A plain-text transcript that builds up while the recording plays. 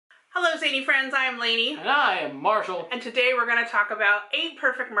Hello Zainey friends, I am Laney. And I am Marshall. And today we're going to talk about 8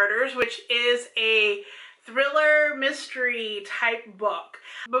 Perfect Murders, which is a thriller mystery type book.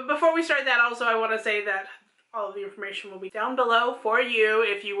 But before we start that, also I want to say that all of the information will be down below for you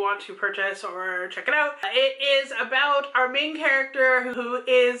if you want to purchase or check it out. It is about our main character who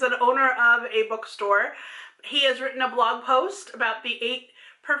is an owner of a bookstore. He has written a blog post about the 8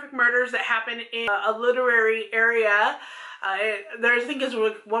 perfect murders that happen in a literary area. There's, I think, is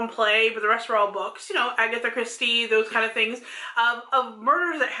one play, but the rest are all books. You know, Agatha Christie, those kind of things. Of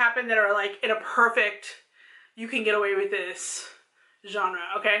murders that happen that are like in a perfect, you can get away with this genre,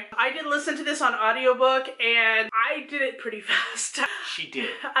 okay? I did listen to this on audiobook and I did it pretty fast. She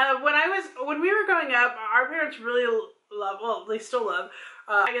did. When we were growing up, our parents really love, well, they still love,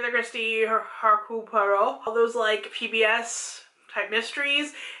 Agatha Christie, Hercule Poirot, all those like PBS type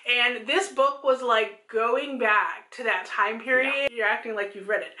mysteries, and this book was like going back to that time period. Yeah. You're acting like you've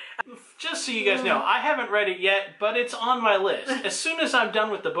read it. Just so you guys know, I haven't read it yet, but it's on my list. As soon as I'm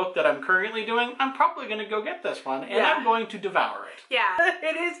done with the book that I'm currently doing, I'm probably going to go get this one, and I'm going to devour it. Yeah,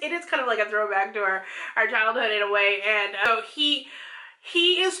 it is kind of like a throwback to our childhood in a way, and so he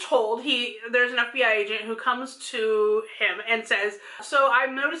is told, there's an FBI agent who comes to him and says, so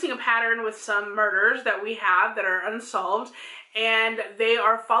I'm noticing a pattern with some murders that we have that are unsolved, and they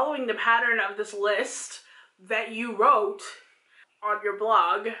are following the pattern of this list that you wrote on your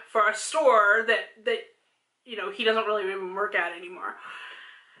blog for a store that you know, he doesn't really even work at anymore.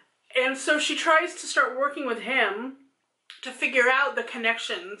 And so she tries to start working with him to figure out the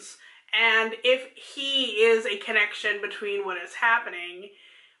connections and if he is a connection between what is happening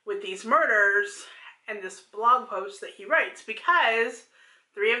with these murders and this blog post that he writes, because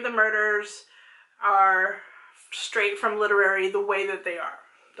 3 of the murders are straight from literary, the way that they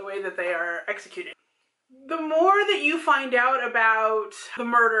are executed. The more that you find out about the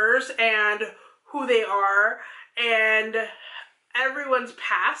murders and who they are and everyone's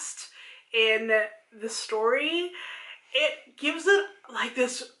past in the story, it gives it like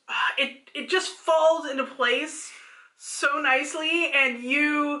this, it just falls into place so nicely and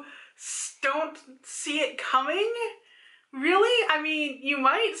you don't see it coming. Really? I mean, you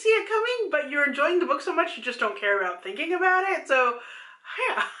might see it coming, but you're enjoying the book so much you just don't care about thinking about it. So,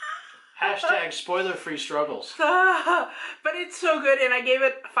 yeah. Hashtag spoiler-free struggles. But it's so good, and I gave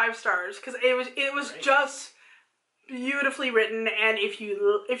it 5 stars because it was Great. just beautifully written. And if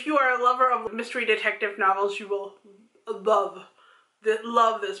you are a lover of mystery detective novels, you will love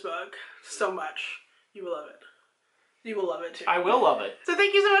this book so much. You will love it. You will love it too. I will love it. So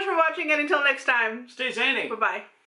thank you so much for watching, and until next time, Stay zany. bye bye.